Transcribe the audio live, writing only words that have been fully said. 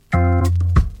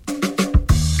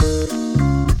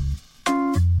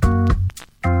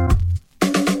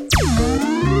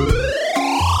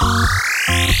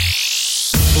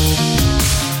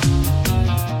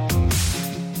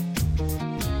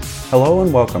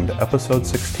Warm welcome to episode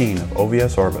 16 of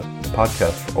OVS Orbit, the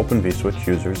podcast for Open vSwitch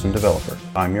users and developers.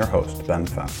 I'm your host, Ben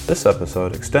Pfaff. This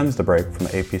episode extends the break from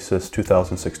the APSys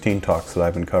 2016 talks that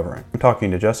I've been covering. I'm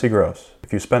talking to Jesse Gross.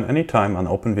 If you spent any time on the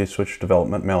Open vSwitch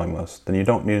development mailing list, then you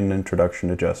don't need an introduction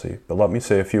to Jesse, but let me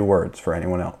say a few words for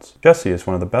anyone else. Jesse is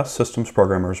one of the best systems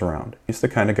programmers around. He's the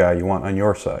kind of guy you want on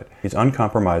your side. He's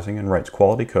uncompromising and writes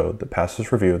quality code that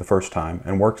passes review the first time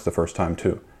and works the first time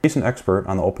too. He's an expert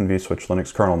on the Open vSwitch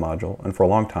Linux kernel module, and for a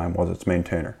long time was its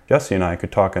maintainer. Jesse and I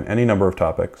could talk on any number of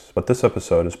topics, but this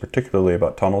episode is particularly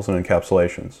about tunnels and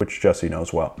encapsulations, which Jesse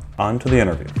knows well. On to the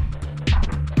interview.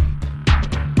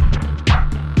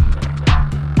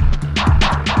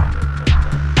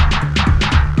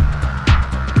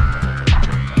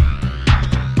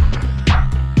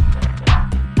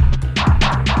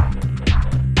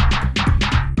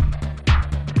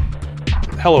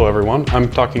 Hello everyone, I'm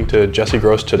talking to Jesse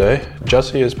Gross today.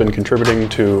 Jesse has been contributing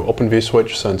to Open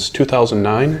vSwitch since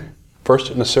 2009, first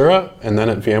at Nicira and then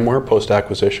at VMware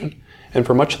post-acquisition, and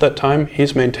for much of that time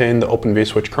he's maintained the Open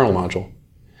vSwitch kernel module.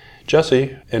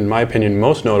 Jesse, in my opinion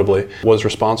most notably, was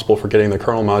responsible for getting the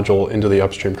kernel module into the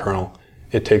upstream kernel.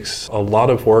 It takes a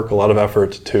lot of work, a lot of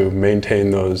effort to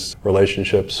maintain those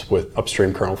relationships with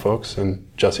upstream kernel folks, and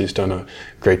Jesse's done a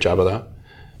great job of that.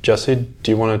 Jesse,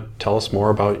 do you want to tell us more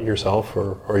about yourself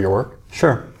or your work?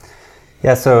 Sure.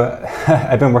 Yeah, so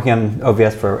I've been working on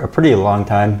OVS for a pretty long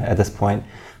time at this point,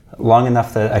 long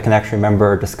enough that I can actually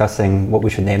remember discussing what we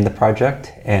should name the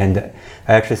project, and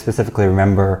I actually specifically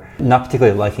remember not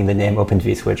particularly liking the name Open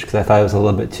vSwitch because I thought it was a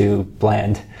little bit too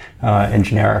bland and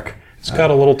generic. It's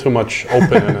got a little too much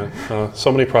open in it.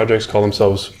 So many projects call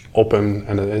themselves open,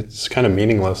 and it's kind of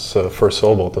meaningless first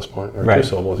syllable at this point, or right. Two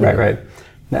syllables. Right.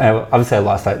 Obviously, I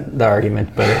lost that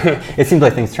argument, but it seemed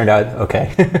like things turned out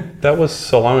okay. That was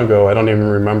so long ago, I don't even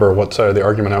remember what side of the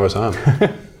argument I was on.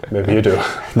 Maybe you do.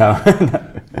 No.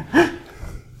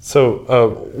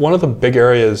 So one of the big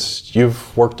areas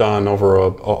you've worked on over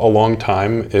a long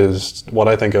time is what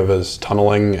I think of as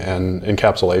tunneling and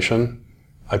encapsulation.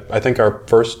 I think our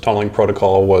first tunneling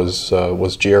protocol was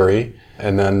GRE.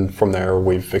 And then from there,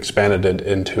 we've expanded it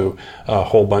into a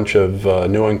whole bunch of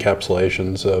new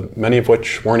encapsulations, many of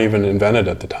which weren't even invented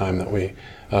at the time that we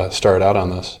started out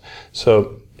on this.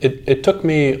 So it took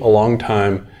me a long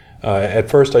time.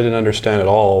 At first, I didn't understand at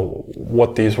all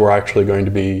what these were actually going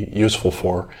to be useful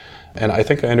for. And I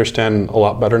think I understand a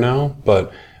lot better now.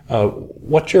 But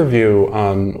what's your view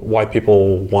on why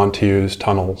people want to use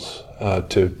tunnels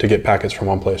to get packets from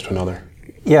one place to another?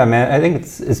 Yeah, man, I think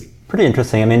it's pretty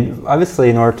interesting. I mean, obviously,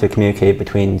 in order to communicate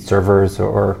between servers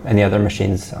or any other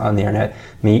machines on the internet,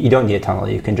 I mean, you don't need a tunnel.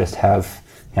 You can just have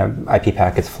IP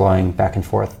packets flowing back and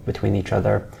forth between each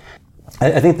other.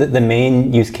 I think that the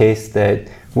main use case that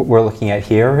we're looking at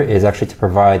here is actually to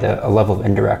provide a level of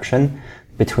indirection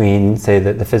between, say,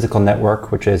 the physical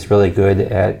network, which is really good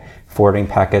at forwarding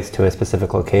packets to a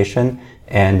specific location,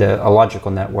 and a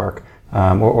logical network,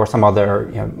 or some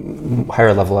other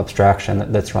higher level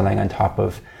abstraction that's running on top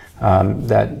of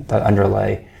that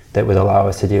underlay that would allow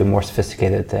us to do more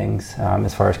sophisticated things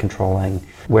as far as controlling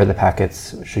where the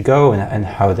packets should go and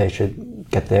how they should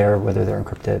get there, whether they're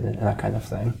encrypted and that kind of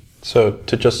thing. So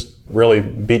to just really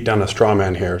beat down a straw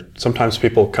man here, sometimes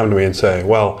people come to me and say,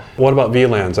 well, what about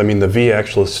VLANs? I mean, the V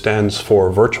actually stands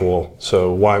for virtual,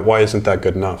 so why isn't that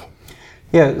good enough?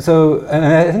 Yeah, so and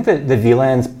I think that the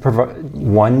VLANs provide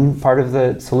one part of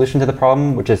the solution to the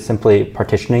problem, which is simply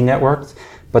partitioning networks,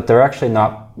 but they're actually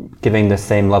not giving the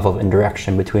same level of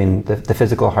indirection between the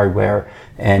physical hardware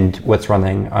and what's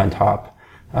running on top.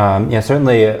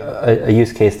 Certainly a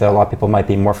use case that a lot of people might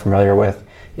be more familiar with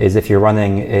is if you're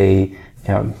running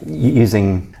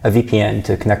using a VPN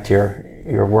to connect to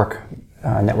your work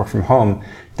network from home,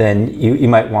 then you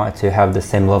might want to have the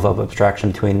same level of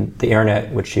abstraction between the internet,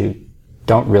 which you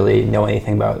don't really know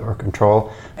anything about or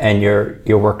control, and your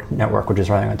work network, which is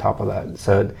running on top of that.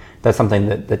 So that's something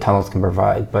that the tunnels can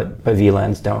provide, but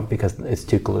VLANs don't because it's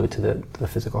too glued to the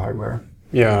physical hardware.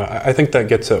 Yeah, I think that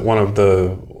gets at one of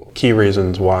the key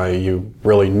reasons why you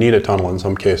really need a tunnel in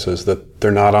some cases, that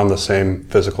they're not on the same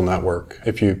physical network.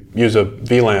 If you use a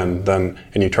VLAN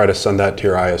and you try to send that to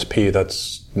your ISP,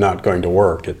 that's not going to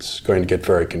work. It's going to get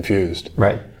very confused.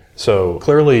 Right. So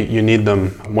clearly you need them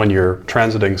when you're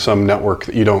transiting some network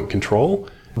that you don't control,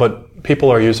 but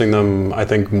people are using them, I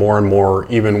think, more and more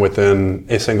even within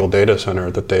a single data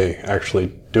center that they actually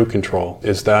do control.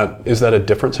 Is that a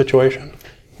different situation?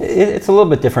 It's a little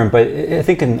bit different, but I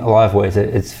think in a lot of ways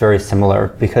it's very similar,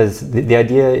 because the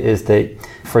idea is that,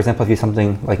 for example, if you use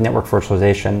something like network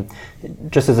virtualization,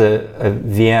 just as a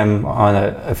VM on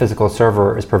a physical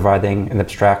server is providing an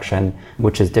abstraction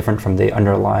which is different from the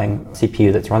underlying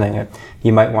CPU that's running it,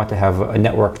 you might want to have a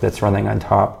network that's running on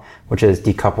top, which is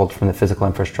decoupled from the physical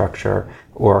infrastructure,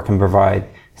 or can provide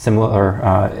similar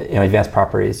advanced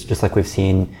properties, just like we've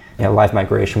seen live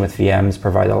migration with VMs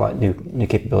provide a lot of new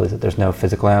capabilities that there's no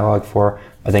physical analog for.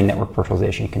 I think network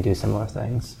virtualization can do similar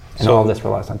things. And all of this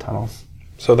relies on tunnels.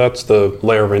 So that's the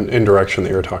layer of indirection that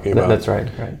you're talking about. That's right.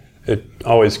 It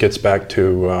always gets back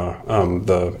to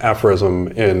the aphorism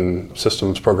in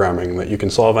systems programming that you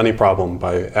can solve any problem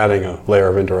by adding a layer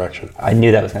of indirection. I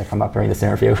knew that was going to come up during this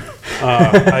interview.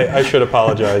 I should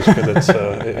apologize, because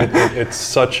it's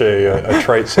such a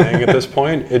trite saying at this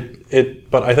point.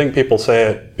 But I think people say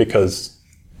it because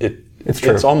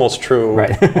it's almost true,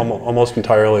 right. almost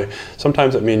entirely.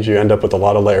 Sometimes it means you end up with a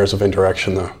lot of layers of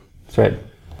indirection, though. That's right.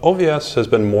 OVS has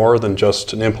been more than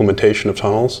just an implementation of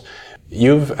tunnels.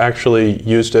 You've actually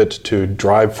used it to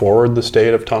drive forward the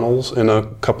state of tunnels in a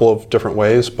couple of different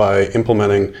ways by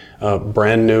implementing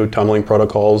brand new tunneling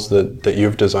protocols that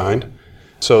you've designed.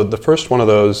 So the first one of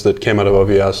those that came out of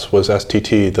OVS was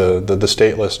STT, the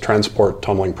stateless transport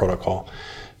tunneling protocol.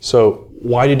 So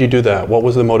why did you do that? What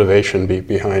was the motivation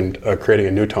behind creating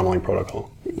a new tunneling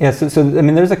protocol? Yeah, so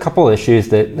there's a couple issues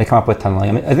that come up with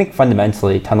tunneling. I think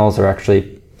fundamentally tunnels are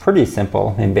actually pretty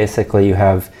simple, and basically you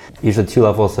have usually two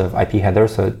levels of IP header,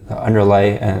 so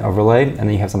underlay and overlay, and then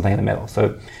you have something in the middle.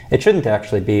 So it shouldn't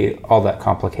actually be all that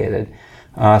complicated.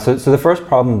 So the first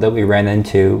problem that we ran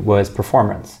into was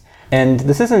performance. And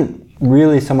this isn't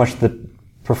really so much the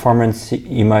performance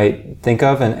you might think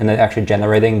of, and actually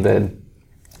generating the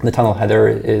tunnel header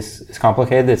is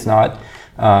complicated. It's not.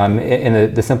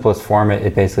 In the simplest form,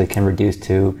 it basically can reduce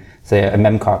to, say, a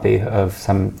mem copy of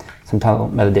some tunnel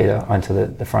metadata onto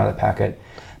the front of the packet.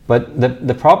 But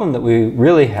the problem that we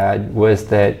really had was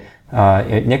that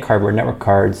NIC hardware, network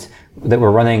cards that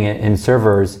were running in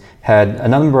servers had a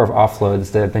number of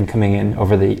offloads that have been coming in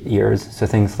over the years. So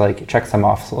things like checksum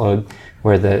offload,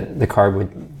 where the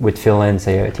card would fill in,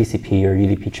 say, a TCP or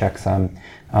UDP checksum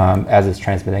as it's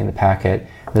transmitting the packet.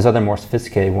 There's other more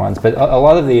sophisticated ones, but a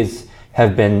lot of these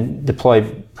have been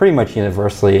deployed pretty much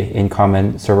universally in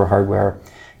common server hardware.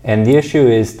 And the issue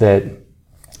is that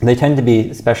they tend to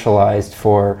be specialized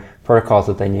for protocols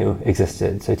that they knew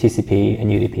existed, so TCP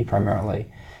and UDP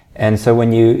primarily. And so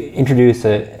when you introduce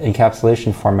an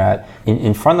encapsulation format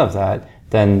in front of that,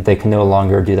 then they can no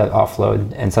longer do that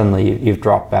offload, and suddenly you've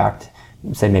dropped back,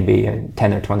 say, maybe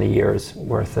 10 or 20 years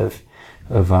worth of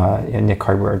NIC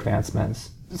hardware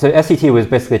advancements. So STT was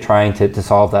basically trying to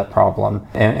solve that problem,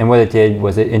 and what it did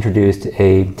was it introduced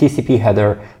a TCP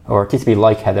header, or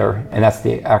TCP-like header, and that's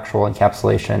the actual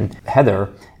encapsulation header.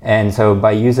 And so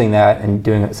by using that and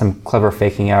doing some clever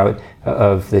faking out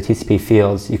of the TCP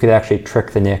fields, you could actually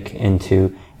trick the NIC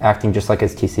into acting just like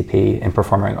its TCP and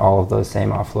performing all of those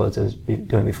same offloads as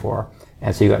doing before.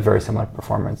 And so you got very similar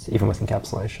performance, even with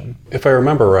encapsulation. If I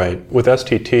remember right, with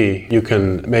STT, you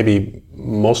can maybe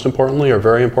most importantly or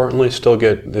very importantly still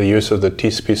get the use of the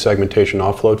TCP segmentation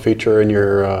offload feature in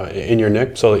your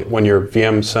NIC. So when your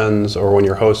VM sends or when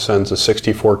your host sends a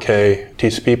 64K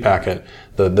TCP packet,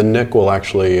 the NIC will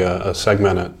actually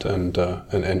segment it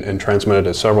and transmit it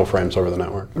as several frames over the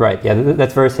network. Right. Yeah,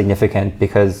 that's very significant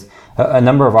because a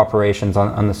number of operations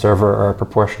on the server are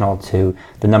proportional to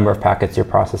the number of packets you're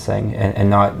processing and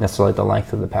not necessarily the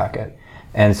length of the packet.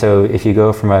 And so if you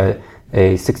go from a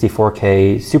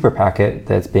 64K super packet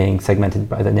that's being segmented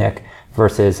by the NIC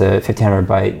versus a 1500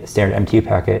 byte standard MTU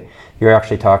packet, you're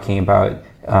actually talking about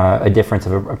a difference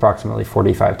of approximately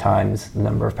 45 times the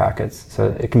number of packets.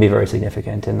 So it can be very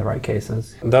significant in the right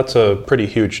cases. That's a pretty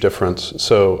huge difference.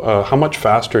 So how much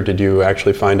faster did you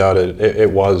actually find out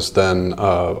it was than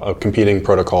competing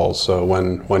protocols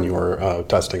when you were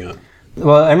testing it?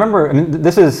 Well, I remember,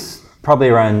 this is probably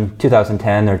around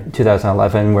 2010 or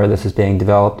 2011 where this is being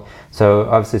developed. So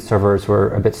obviously servers were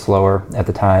a bit slower at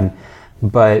the time,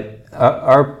 but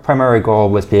our primary goal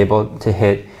was to be able to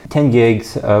hit 10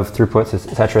 gigs of throughput, so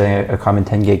saturating a common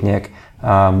 10 gig NIC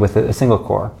with a single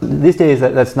core. These days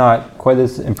that's not quite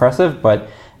as impressive, but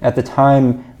at the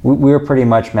time we were pretty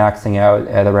much maxing out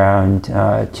at around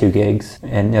 2 gigs,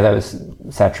 and that was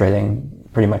saturating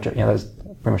pretty much, that was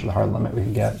pretty much the hard limit we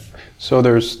could get. So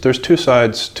there's two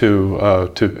sides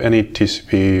to any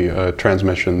TCP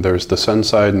transmission. There's the send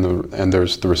side and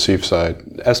there's the receive side.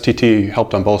 STT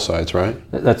helped on both sides, right?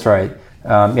 That's right.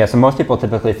 So most people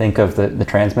typically think of the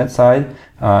transmit side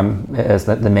as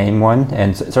the main one,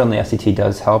 and certainly STT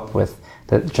does help with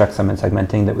the checksum and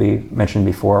segmenting that we mentioned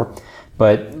before.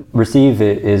 But receive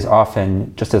is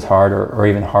often just as hard or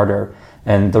even harder.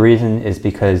 And the reason is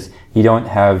because you don't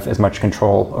have as much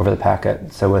control over the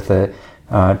packet. So with a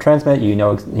transmit,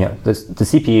 the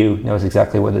CPU knows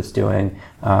exactly what it's doing,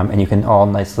 and you can all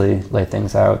nicely lay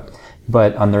things out.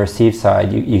 But on the receive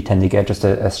side, you tend to get just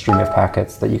a stream of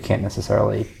packets that you can't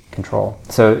necessarily control.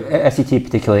 So SCT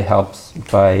particularly helps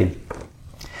by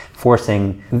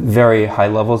forcing very high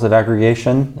levels of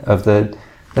aggregation of the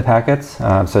packets.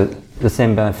 So the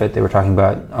same benefit they were talking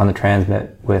about on the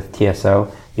transmit with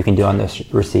TSO, you can do on the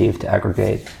receive to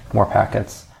aggregate more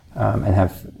packets and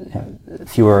have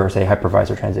fewer, say,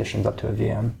 hypervisor transitions up to a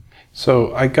VM.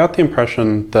 So I got the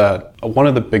impression that one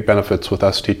of the big benefits with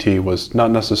STT was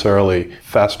not necessarily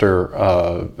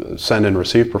faster send and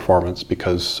receive performance,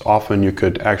 because often you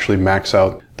could actually max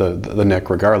out the NIC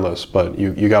regardless, but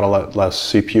you got a lot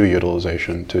less CPU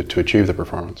utilization to achieve the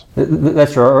performance.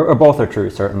 That's true, or both are true,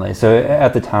 certainly. So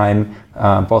at the time,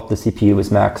 both the CPU was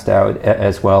maxed out,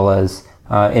 as well as,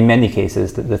 in many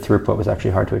cases, the throughput was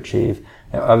actually hard to achieve.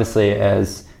 Obviously,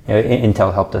 as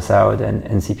Intel helped us out and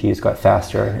CPUs got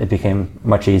faster, it became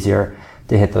much easier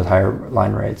to hit those higher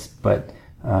line rates, but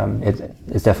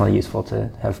it's definitely useful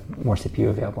to have more CPU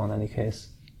available in any case.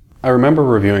 I remember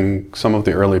reviewing some of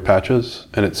the early patches,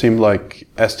 and it seemed like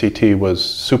STT was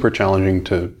super challenging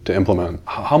to implement.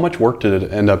 How much work did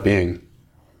it end up being?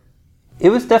 It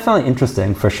was definitely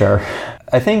interesting, for sure.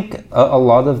 I think a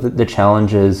lot of the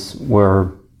challenges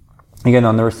were, again,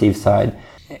 on the receive side,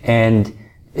 and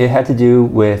it had to do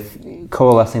with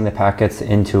coalescing the packets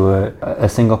into a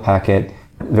single packet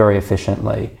very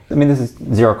efficiently. I mean, this is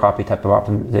zero copy type of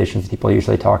optimizations people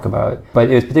usually talk about, but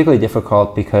it was particularly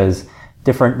difficult because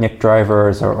different NIC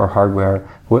drivers or hardware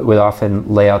would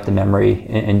often lay out the memory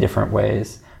in different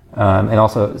ways. And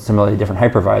also, similarly, different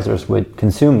hypervisors would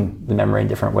consume the memory in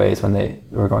different ways when they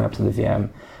were going up to the VM.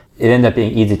 It ended up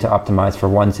being easy to optimize for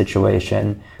one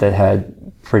situation that had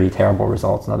pretty terrible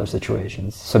results in other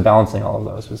situations. So balancing all of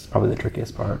those was probably the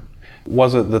trickiest part.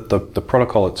 Was it that the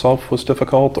protocol itself was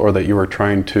difficult, or that you were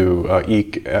trying to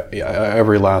eke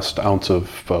every last ounce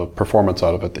of performance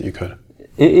out of it that you could?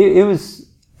 It was,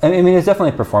 I mean, it's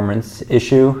definitely a performance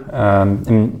issue. I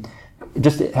mean,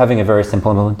 just having a very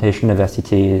simple implementation of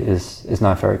STT is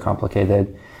not very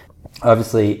complicated.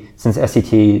 Obviously, since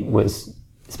STT was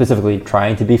specifically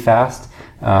trying to be fast,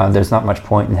 there's not much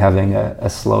point in having a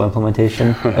slow implementation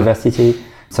of STT.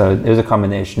 So it was a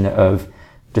combination of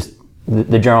just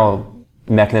the general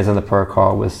mechanism of the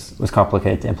protocol was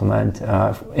complicated to implement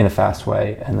in a fast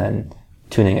way, and then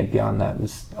tuning it beyond that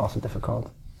was also difficult.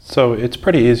 So it's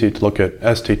pretty easy to look at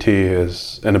STT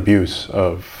as an abuse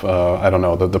of,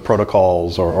 the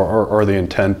protocols or the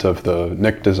intent of the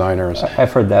NIC designers.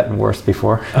 I've heard that and worse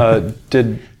before.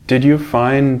 Did you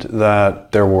find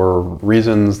that there were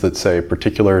reasons that, say,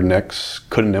 particular NICs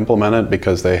couldn't implement it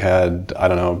because they had,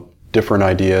 different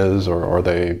ideas, or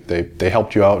they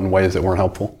helped you out in ways that weren't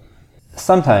helpful?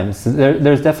 Sometimes.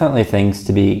 There's definitely things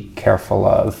to be careful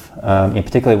of,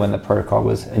 particularly when the protocol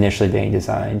was initially being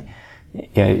designed.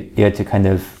 You had to kind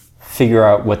of figure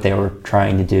out what they were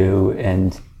trying to do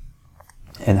and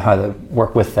how to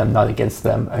work with them, not against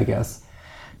them, I guess.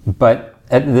 But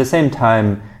at the same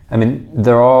time, I mean,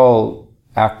 they're all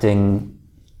acting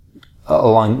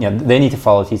along, they need to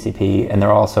follow TCP, and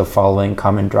they're also following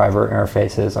common driver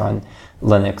interfaces on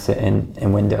Linux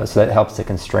and Windows. So that helps to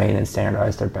constrain and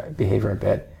standardize their behavior a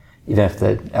bit, even if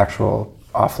the actual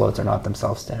offloads are not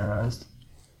themselves standardized.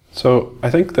 So I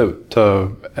think that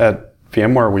at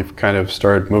VMware, we've kind of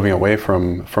started moving away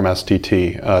from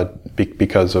STT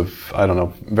because of,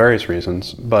 various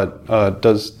reasons. But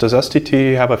does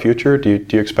STT have a future? Do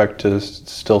you expect to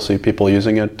still see people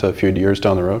using it a few years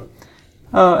down the road?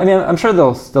 I'm sure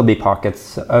there'll still be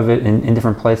pockets of it in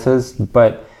different places.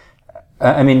 But,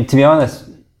 to be honest,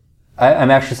 I'm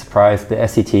actually surprised that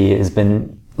STT has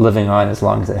been living on as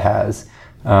long as it has.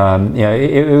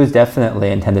 It was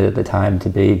definitely intended at the time to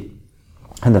be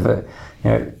kind of a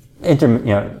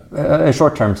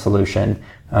short-term solution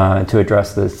to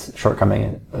address this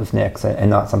shortcoming of NICs, and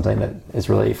not something that is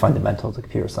really fundamental to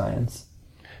computer science.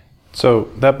 So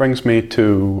that brings me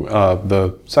to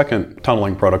the second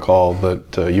tunneling protocol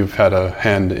that you've had a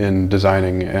hand in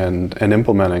designing and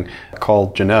implementing,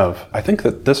 called Genève. I think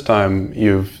that this time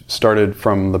you've started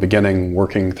from the beginning,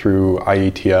 working through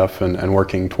IETF and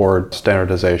working toward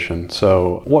standardization.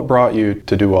 So what brought you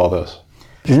to do all this?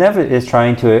 Genève is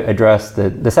trying to address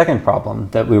the second problem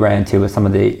that we ran into with some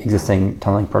of the existing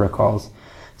tunneling protocols.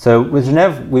 So with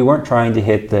Genève, we weren't trying to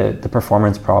hit the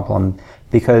performance problem,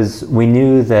 because we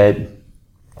knew that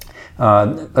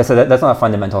So that's not a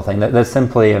fundamental thing. That's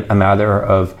simply a matter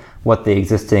of what the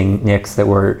existing NICs that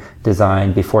were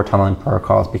designed before tunneling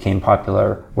protocols became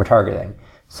popular were targeting.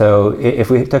 So if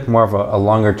we took more of a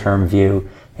longer term view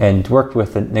and worked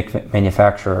with the NIC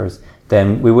manufacturers,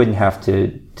 then we wouldn't have to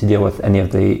deal with any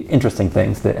of the interesting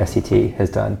things that SCT has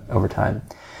done over time.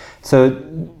 So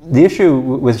the issue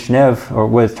with Genève, or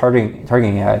what it's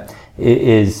targeting at,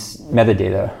 is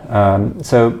metadata.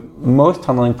 So most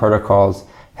tunneling protocols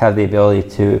have the ability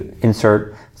to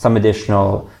insert some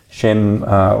additional shim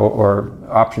or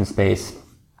option space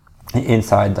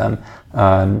inside them.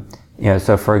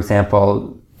 So for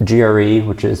example, GRE,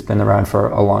 which has been around for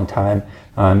a long time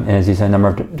and is used in a number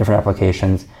of different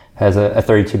applications, has a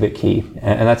 32-bit key,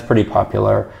 and that's pretty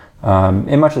popular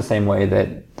in much the same way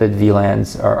that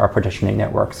VLANs are partitioning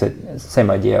networks. It's the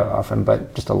same idea often,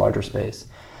 but just a larger space.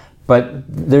 But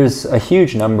there's a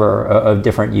huge number of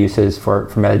different uses for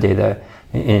metadata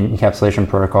in encapsulation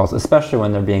protocols, especially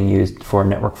when they're being used for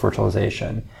network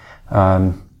virtualization.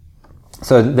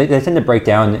 So they tend to break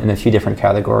down in a few different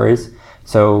categories.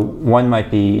 So one might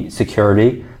be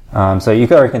security. So you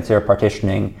could already consider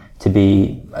partitioning to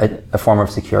be a form of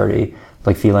security,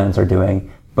 like VLANs are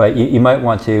doing. But you might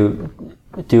want to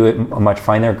do it a much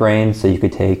finer grain. So you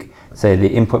could take, say, the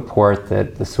input port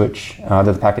that the switch, that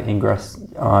the packet ingress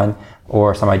on,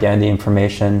 or some identity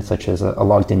information, such as a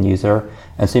logged in user.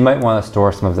 And so you might want to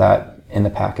store some of that in the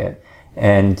packet.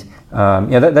 And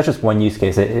that's just one use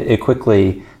case. It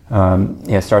quickly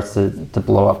starts to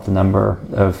blow up the number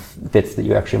of bits that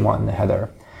you actually want in the header.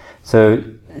 So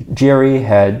GRE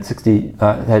had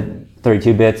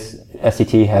 32 bits,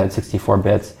 SCT had 64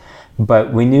 bits,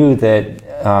 but we knew that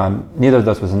neither of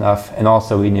those was enough, and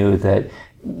also we knew that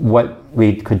what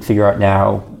we could figure out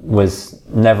now was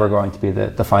never going to be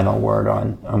the final word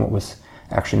on what was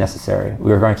actually necessary.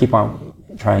 We were going to keep on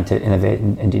trying to innovate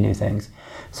and do new things.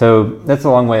 So that's a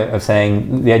long way of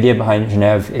saying the idea behind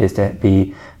Genève is to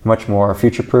be much more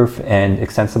future-proof and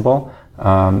extensible.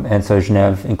 And so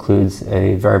Genève includes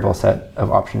a variable set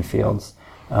of option fields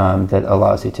that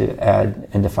allows you to add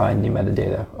and define new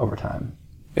metadata over time.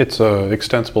 It's an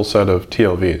extensible set of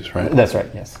TLVs, right? That's right,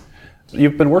 yes.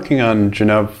 You've been working on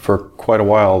Genève for quite a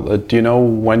while. Do you know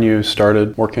when you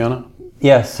started working on it?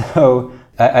 Yes, so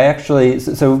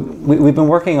we've been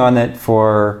working on it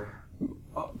for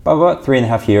about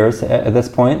 3.5 years at this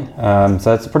point. So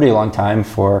that's a pretty long time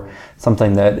for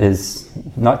something that is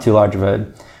not too large of a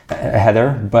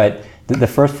header, but the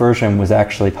first version was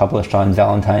actually published on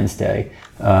Valentine's Day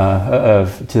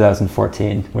of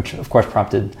 2014, which of course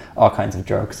prompted all kinds of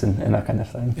jokes and that kind of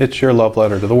thing. It's your love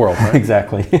letter to the world, right?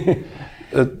 Exactly.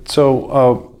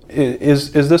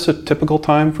 Is this a typical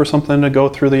time for something to go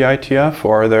through the IETF,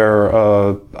 or are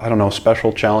there,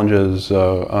 special challenges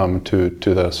to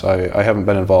this? I haven't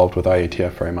been involved with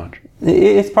IETF very much.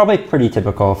 It's probably pretty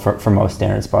typical for most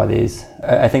standards bodies.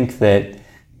 I think that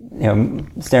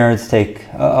standards take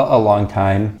a long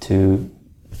time to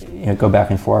go back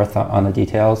and forth on the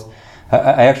details.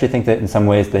 I actually think that in some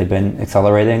ways they've been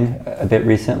accelerating a bit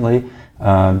recently,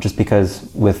 just because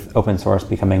with open source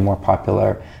becoming more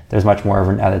popular, there's much more of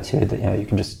an attitude that you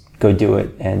can just go do it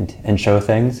and show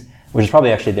things, which is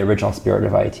probably actually the original spirit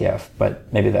of IETF,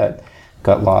 but maybe that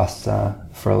got lost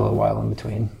for a little while in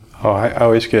between. Oh, I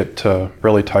always get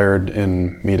really tired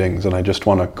in meetings, and I just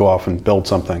want to go off and build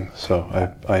something. So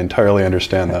I entirely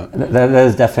understand that. That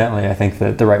is definitely, I think,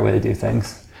 the right way to do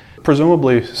things.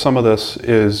 Presumably, some of this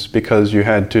is because you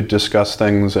had to discuss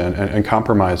things and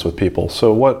compromise with people.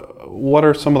 So what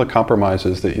are some of the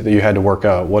compromises that you had to work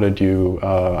out? What did you,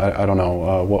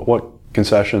 what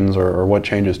concessions or what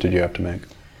changes did you have to make?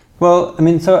 Well,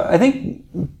 so I think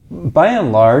by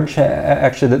and large,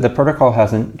 actually, the protocol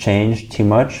hasn't changed too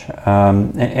much.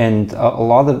 And a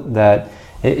lot of that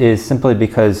is simply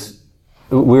because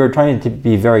we were trying to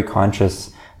be very conscious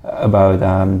about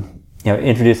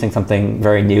introducing something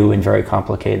very new and very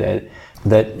complicated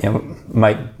that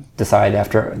might decide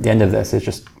after the end of this it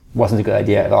just wasn't a good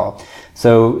idea at all.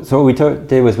 So what we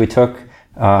did was we took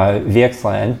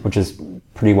VXLAN, which is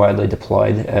pretty widely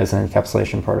deployed as an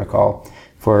encapsulation protocol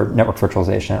for network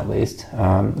virtualization at least.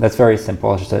 That's very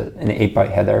simple. It's just an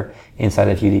 8-byte header inside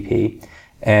of UDP.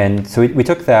 And so we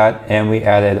took that and we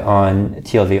added on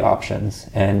TLV options.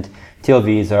 And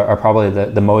TLVs are probably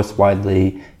the most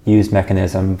widely used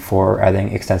mechanism for adding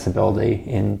extensibility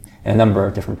in a number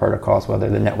of different protocols, whether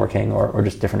the networking or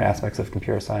just different aspects of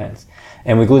computer science.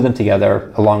 And we glued them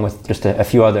together along with just a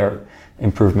few other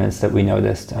improvements that we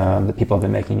noticed that people have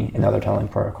been making in other tunneling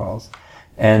protocols.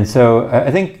 And so I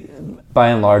think by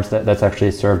and large that's actually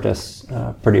served us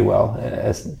pretty well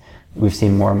as we've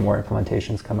seen more and more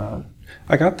implementations come out.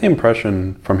 I got the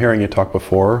impression from hearing you talk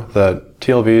before that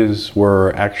TLVs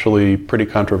were actually pretty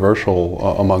controversial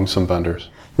among some vendors.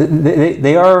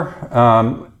 They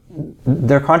are.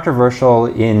 They're controversial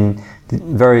in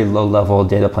very low-level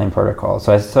data plane protocols.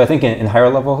 So I think in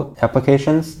higher-level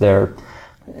applications, they're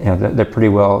pretty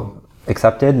well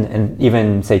accepted, and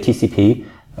even say TCP.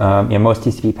 Most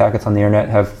TCP packets on the internet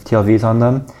have TLVs on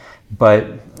them, but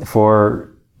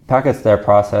for packets that are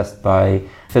processed by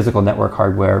physical network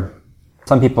hardware,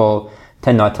 some people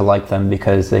tend not to like them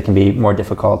because they can be more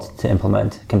difficult to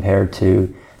implement compared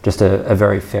to just a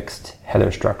very fixed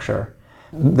header structure.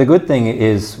 The good thing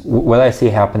is what I see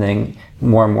happening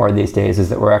more and more these days is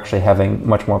that we're actually having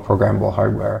much more programmable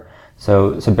hardware.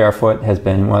 So Barefoot has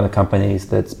been one of the companies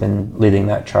that's been leading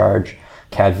that charge.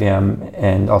 Cadmium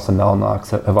and also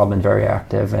Mellanox have all been very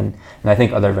active, and I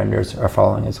think other vendors are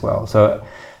following as well. So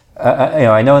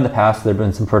I know in the past there have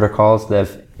been some protocols that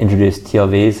have introduced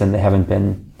TLVs and they haven't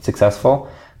been successful,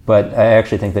 but I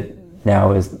actually think that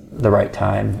now is the right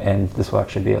time, and this will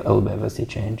actually be a little bit of a sea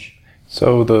change.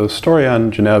 So the story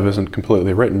on Genève isn't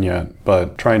completely written yet,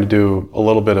 but trying to do a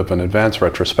little bit of an advanced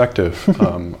retrospective.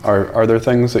 Are there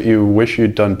things that you wish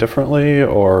you'd done differently,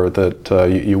 or that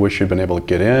you wish you'd been able to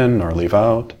get in or leave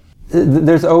out?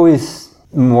 There's always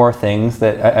more things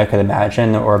that I could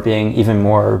imagine, or being even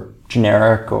more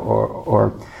generic,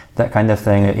 or that kind of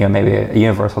thing. Maybe a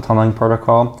universal tunneling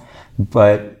protocol,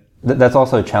 but that's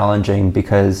also challenging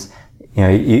because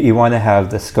you want to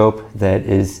have the scope that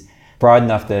is broad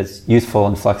enough that it's useful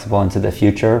and flexible into the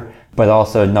future, but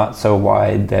also not so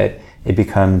wide that it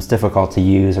becomes difficult to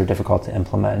use or difficult to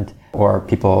implement, or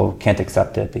people can't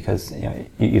accept it because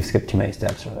you've skipped too many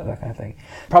steps, or that kind of thing.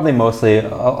 Probably mostly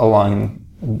along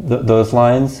those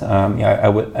lines.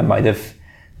 I might have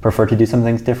preferred to do some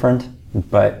things different,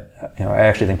 but I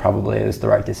actually think probably it was the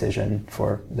right decision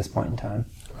for this point in time.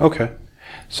 Okay.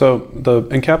 So the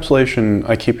encapsulation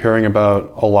I keep hearing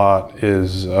about a lot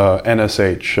is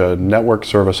NSH, Network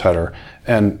Service Header.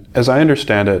 And as I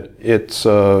understand it, it's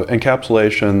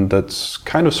encapsulation that's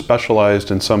kind of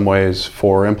specialized in some ways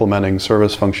for implementing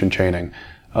service function chaining,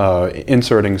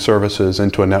 inserting services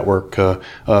into a network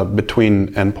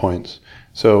between endpoints.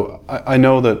 So I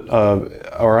know that,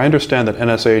 or I understand that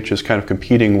NSH is kind of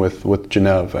competing with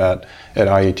Genève at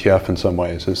IETF in some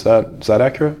ways. Is that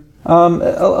accurate?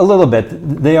 A little bit.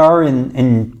 They are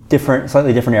in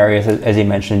slightly different areas, as you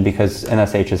mentioned, because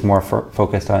NSH is more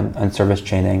focused on service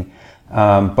chaining.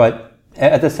 But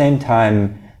at the same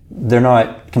time, they're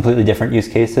not completely different use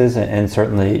cases, and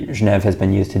certainly Genève has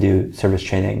been used to do service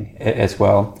chaining as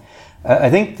well.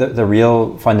 I think the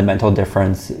real fundamental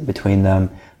difference between them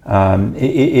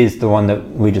is the one that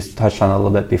we just touched on a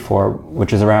little bit before,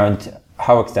 which is around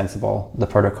how extensible the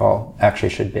protocol actually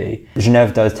should be.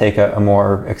 Genève does take a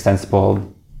more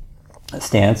extensible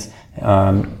stance.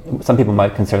 Some people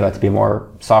might consider that to be a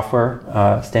more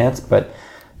software stance, but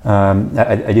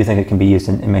I do think it can be used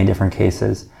in many different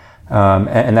cases.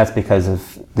 And that's because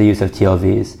of the use of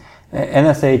TLVs.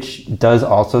 NSH does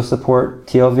also support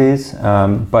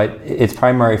TLVs, but its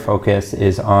primary focus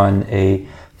is on a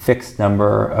fixed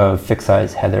number of fixed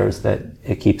size headers that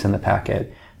it keeps in the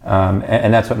packet.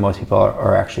 And that's what most people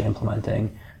are actually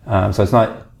implementing. So it's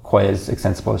not quite as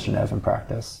extensible as Genève in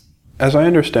practice. As I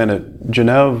understand it,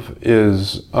 Genève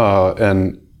is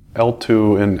an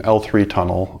L2 and L3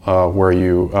 tunnel where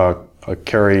you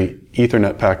carry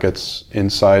Ethernet packets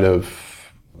inside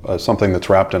of something that's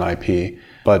wrapped in IP.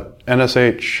 But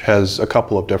NSH has a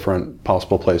couple of different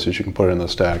possible places you can put it in the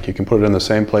stack. You can put it in the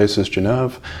same place as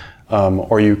Genève,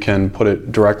 or you can put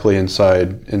it directly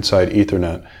inside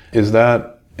Ethernet. Is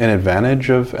that an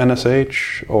advantage of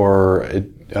NSH, or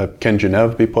can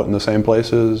Genève be put in the same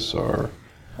places, or?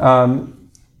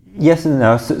 Yes and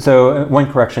no. So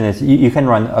one correction is you can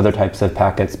run other types of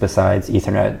packets besides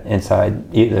Ethernet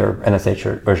inside either NSH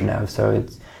or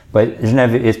Genève. But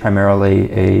Genève is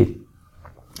primarily an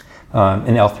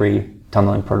L3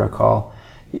 tunneling protocol.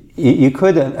 You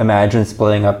could imagine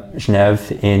splitting up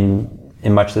Genève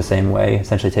in much the same way,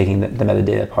 essentially taking the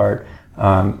metadata part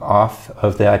off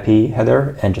of the IP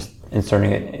header and just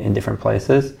inserting it in different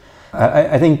places.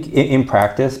 I think in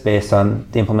practice, based on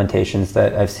the implementations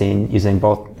that I've seen using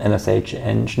both NSH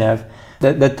and Genève,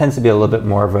 that tends to be a little bit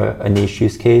more of a niche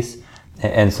use case.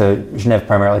 And so Genève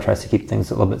primarily tries to keep things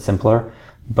a little bit simpler.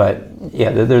 But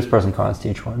yeah, there's pros and cons to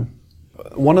each one.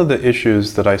 One of the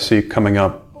issues that I see coming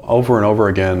up over and over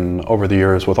again over the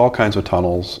years with all kinds of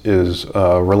tunnels is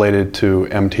related to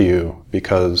MTU,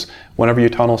 because whenever you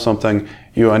tunnel something,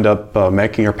 you end up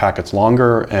making your packets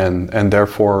longer, and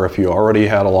therefore if you already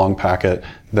had a long packet,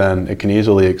 then it can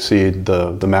easily exceed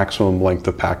the maximum length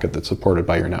of packet that's supported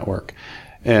by your network.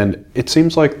 And it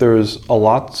seems like there's a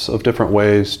lots of different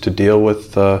ways to deal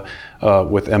with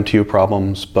MTU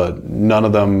problems, but none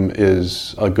of them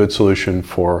is a good solution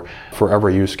for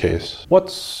every use case.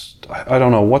 What's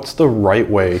the right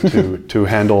way to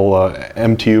handle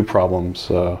MTU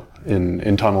problems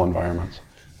in tunnel environments?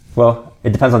 Well,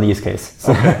 it depends on the use case.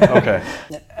 Okay.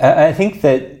 I think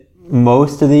that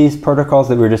most of these protocols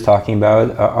that we were just talking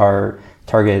about are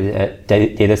targeted at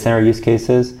data center use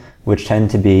cases, which tend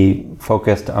to be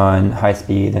focused on high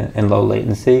speed and low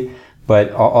latency.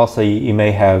 But also you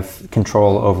may have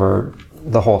control over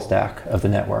the whole stack of the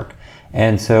network.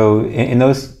 And so in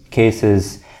those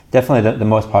cases, definitely the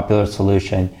most popular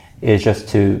solution is just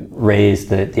to raise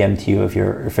the MTU of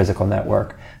your physical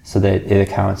network so that it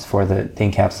accounts for the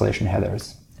encapsulation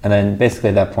headers. And then basically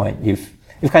at that point, you've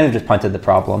kind of just punted the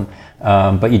problem,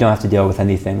 but you don't have to deal with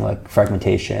anything like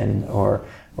fragmentation or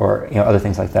other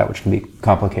things like that, which can be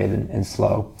complicated and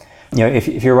slow.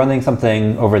 If you're running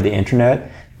something over the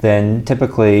internet, then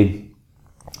typically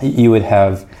you would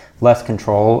have less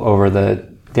control over the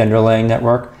underlying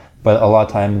network, but a lot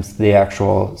of times the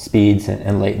actual speeds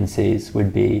and latencies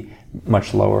would be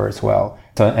much lower as well.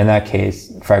 So in that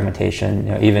case,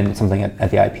 fragmentation, even something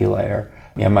at the IP layer,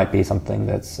 might be something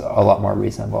that's a lot more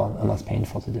reasonable and less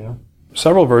painful to do.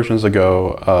 Several versions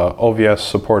ago, OVS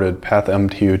supported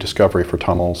PathMTU discovery for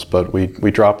tunnels, but we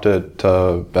dropped it.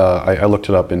 I looked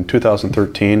it up in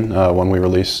 2013 when we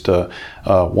released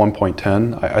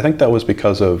 1.10. I think that was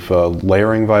because of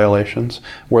layering violations.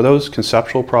 Were those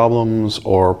conceptual problems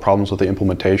or problems with the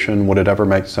implementation? Would it ever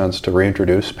make sense to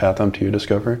reintroduce PathMTU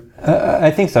discovery?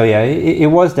 I think so, yeah. It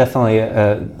was definitely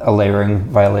a layering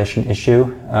violation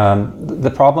issue.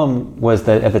 The problem was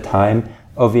that at the time,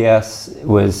 OVS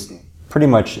was pretty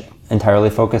much entirely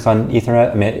focused on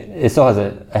Ethernet. I mean, it still has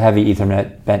a heavy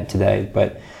Ethernet bent today,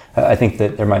 but I think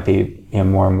that there might be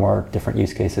more and more different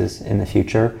use cases in the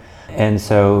future. And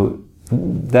so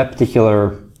that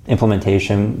particular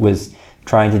implementation was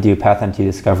trying to do PathMTU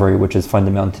discovery, which is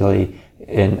fundamentally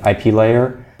an IP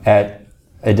layer at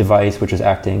a device which is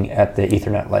acting at the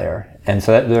Ethernet layer. And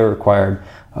so that required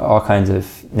all kinds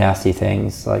of nasty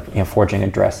things like forging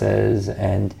addresses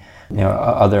and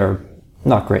other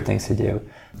not great things to do.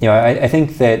 I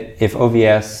think that if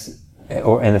OVS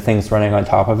and the things running on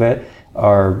top of it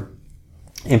are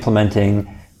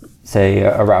implementing, say,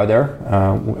 a router,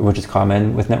 which is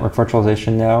common with network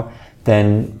virtualization now,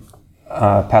 then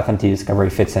PathMTU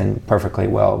discovery fits in perfectly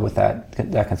well with that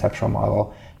conceptual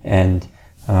model. And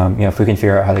if we can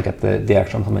figure out how to get the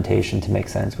actual implementation to make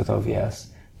sense with OVS,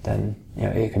 then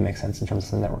it can make sense in terms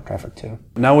of the network traffic too.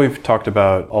 Now we've talked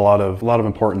about a lot of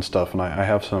important stuff, and I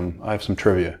have some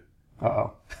trivia.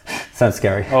 Uh-oh. Sounds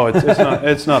scary. Oh,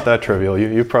 it's not that trivial.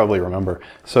 You probably remember.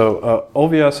 So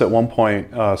OVS at one point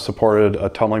supported a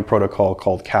tunneling protocol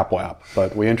called CapWAP,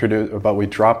 but we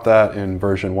dropped that in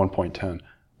version 1.10.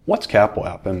 What's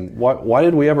CapWAP, and why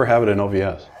did we ever have it in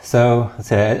OVS? So let's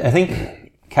see, I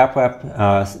think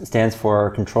CapWAP stands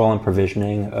for Control and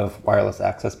Provisioning of Wireless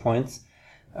Access Points.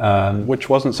 Which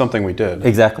wasn't something we did.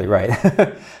 Exactly, right.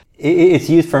 It's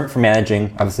used for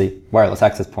managing, obviously, wireless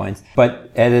access points,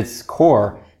 but at its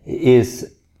core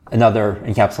is another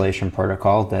encapsulation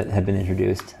protocol that had been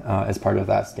introduced as part of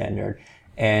that standard.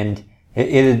 And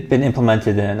it had been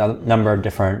implemented in a number of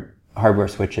different hardware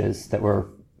switches that were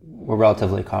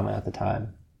relatively common at the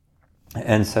time.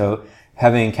 And so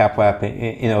having CapWAP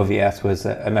in OVS was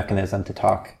a mechanism to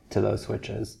talk to those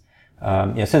switches.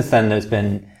 Since then, there's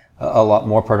been a lot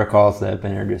more protocols that have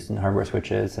been introduced in hardware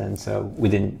switches, and so we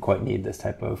didn't quite need this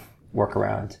type of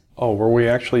workaround. Oh, were we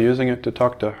actually using it to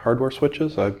talk to hardware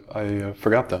switches? I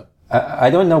forgot that. I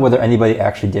don't know whether anybody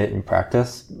actually did it in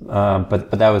practice,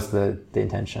 but that was the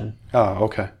intention. Oh,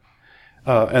 okay.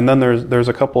 And then there's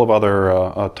a couple of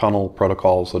other tunnel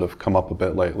protocols that have come up a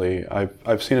bit lately.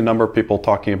 I've seen a number of people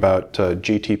talking about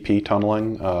GTP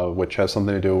tunneling, which has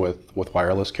something to do with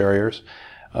wireless carriers.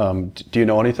 Do you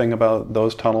know anything about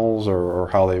those tunnels or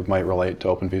how they might relate to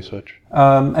Open vSwitch?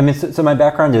 So my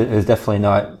background is definitely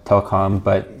not telecom,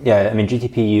 but yeah,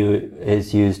 GTPU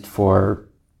is used for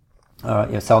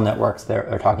cell networks that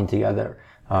are talking together.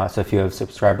 So if you have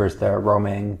subscribers that are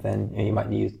roaming, then you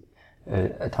might use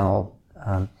a tunnel.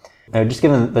 Just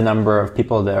given the number of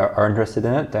people that are interested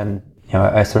in it, then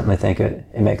I certainly think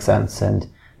it makes sense. And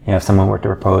if someone were to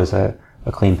propose a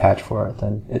clean patch for it,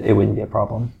 then it wouldn't be a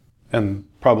problem. And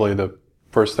probably the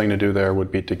first thing to do there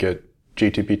would be to get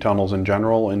GTP tunnels in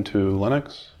general into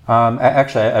Linux?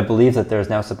 Actually, I believe that there's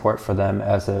now support for them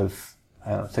as of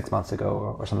I don't know, 6 months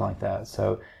ago or something like that.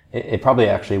 So it probably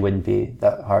actually wouldn't be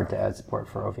that hard to add support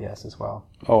for OVS as well.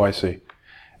 Oh, I see.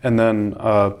 And then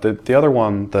the other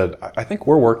one that I think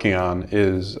we're working on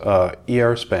is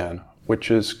ERSpan, which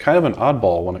is kind of an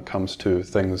oddball when it comes to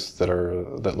things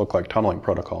that look like tunneling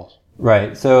protocols.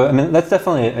 Right. So, I mean, that's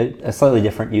definitely a slightly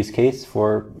different use case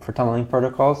for tunneling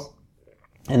protocols,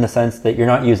 in the sense that you're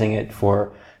not using it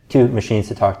for two machines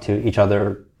to talk to each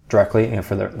other directly,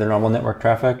 for their normal network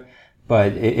traffic,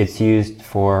 but it's used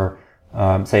for,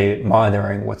 say,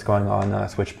 monitoring what's going on a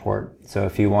switch port. So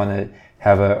if you want to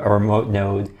have a remote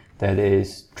node that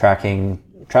is tracking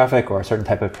traffic or a certain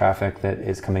type of traffic that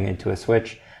is coming into a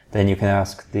switch, then you can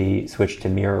ask the switch to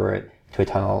mirror it to a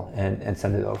tunnel and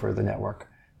send it over the network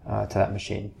to that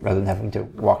machine, rather than having to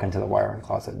walk into the wiring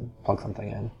closet and plug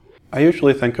something in. I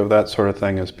usually think of that sort of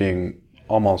thing as being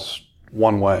almost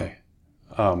one way.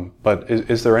 But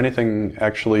is there anything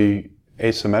actually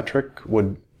asymmetric?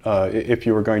 If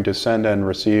you were going to send and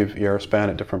receive ERSpan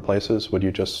at different places, would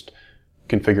you just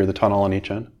configure the tunnel on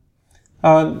each end?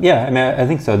 Yeah, I mean, I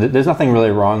think so. There's nothing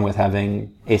really wrong with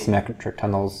having asymmetric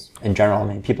tunnels in general. I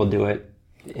mean, people do it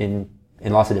in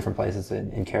lots of different places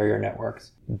in carrier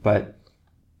networks. But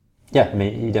yeah, I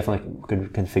mean, you definitely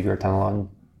could configure a tunnel on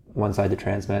one side to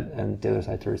transmit and the other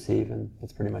side to receive, and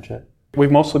that's pretty much it.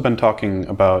 We've mostly been talking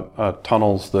about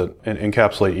tunnels that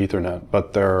encapsulate Ethernet,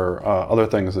 but there are other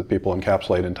things that people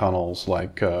encapsulate in tunnels,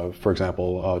 like, for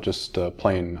example, just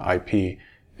plain IP.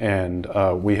 And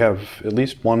we have at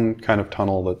least one kind of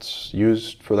tunnel that's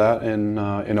used for that in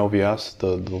OVS,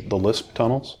 the Lisp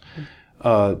tunnels.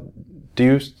 Do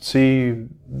you see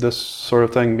this sort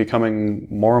of thing becoming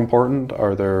more important?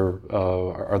 Are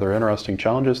there interesting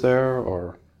challenges there,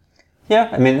 or? Yeah,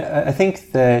 I mean, I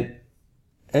think that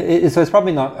so it's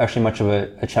probably not actually much of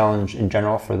a challenge in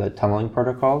general for the tunneling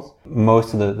protocols.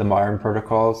 Most of the modern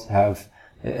protocols have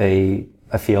a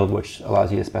field which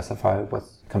allows you to specify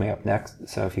what's coming up next.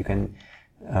 So if you can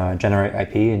generate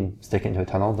IP and stick it into a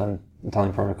tunnel, then the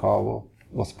tunneling protocol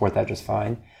will support that just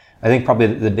fine. I think probably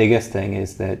the biggest thing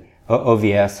is that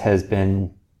OVS has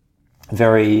been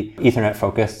very Ethernet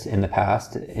focused in the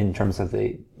past in terms of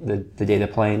the data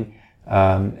plane.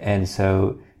 And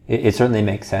so it certainly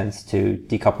makes sense to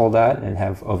decouple that and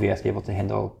have OVS be able to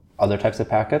handle other types of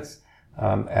packets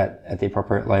at the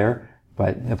appropriate layer.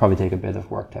 But it'll probably take a bit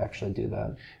of work to actually do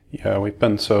that. Yeah, we've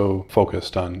been so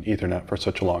focused on Ethernet for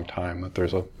such a long time that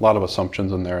there's a lot of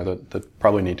assumptions in there that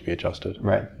probably need to be adjusted.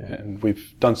 Right. And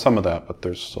we've done some of that, but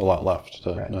there's a lot left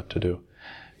to do.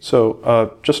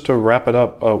 So just to wrap it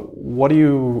up, what are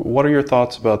your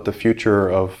thoughts about the future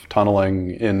of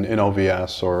tunneling in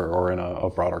OVS or in a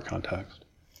broader context?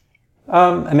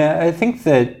 I mean, I think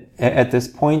that at this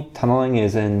point, tunneling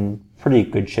is in pretty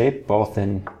good shape, both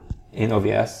in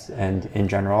OVS and in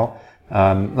general.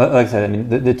 Like I said, I mean,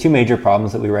 the two major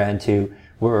problems that we ran into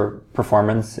were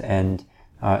performance and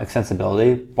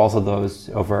extensibility. Both of those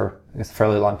over a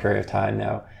fairly long period of time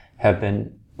now have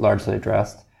been largely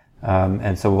addressed.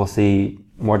 And so we'll see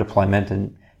more deployment,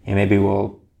 and maybe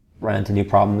we'll run into new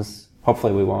problems.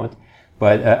 Hopefully we won't.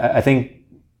 But I think,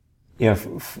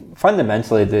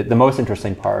 fundamentally, the most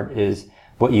interesting part is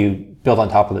what you build on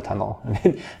top of the tunnel. I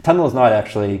mean, tunnel is not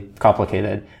actually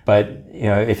complicated, but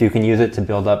if you can use it to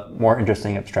build up more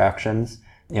interesting abstractions,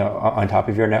 on top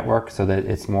of your network, so that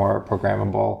it's more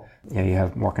programmable, you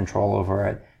have more control over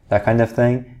it, that kind of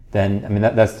thing, then I mean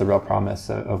that's the real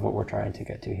promise of what we're trying to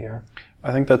get to here.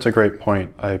 I think that's a great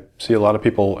point. I see a lot of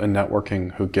people in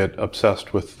networking who get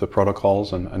obsessed with the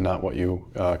protocols and not what you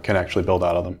can actually build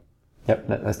out of them. Yep,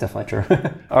 that's definitely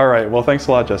true. All right. Well, thanks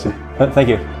a lot, Jesse. Thank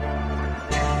you.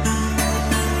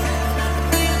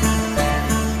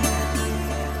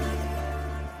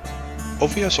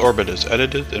 OVS Orbit is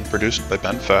edited and produced by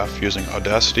Ben Pfaff using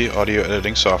Audacity audio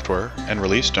editing software and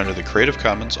released under the Creative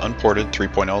Commons Unported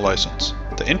 3.0 license.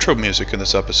 The intro music in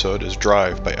this episode is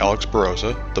Drive by Alex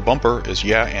Baroza, the bumper is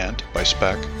Yeah Ant by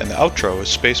Spec, and the outro is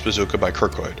Space Bazooka by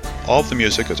Kirkoid. All of the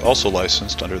music is also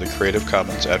licensed under the Creative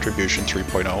Commons Attribution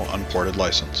 3.0 Unported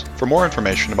license. For more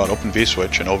information about Open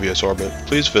vSwitch and OVS Orbit,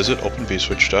 please visit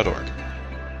openvswitch.org.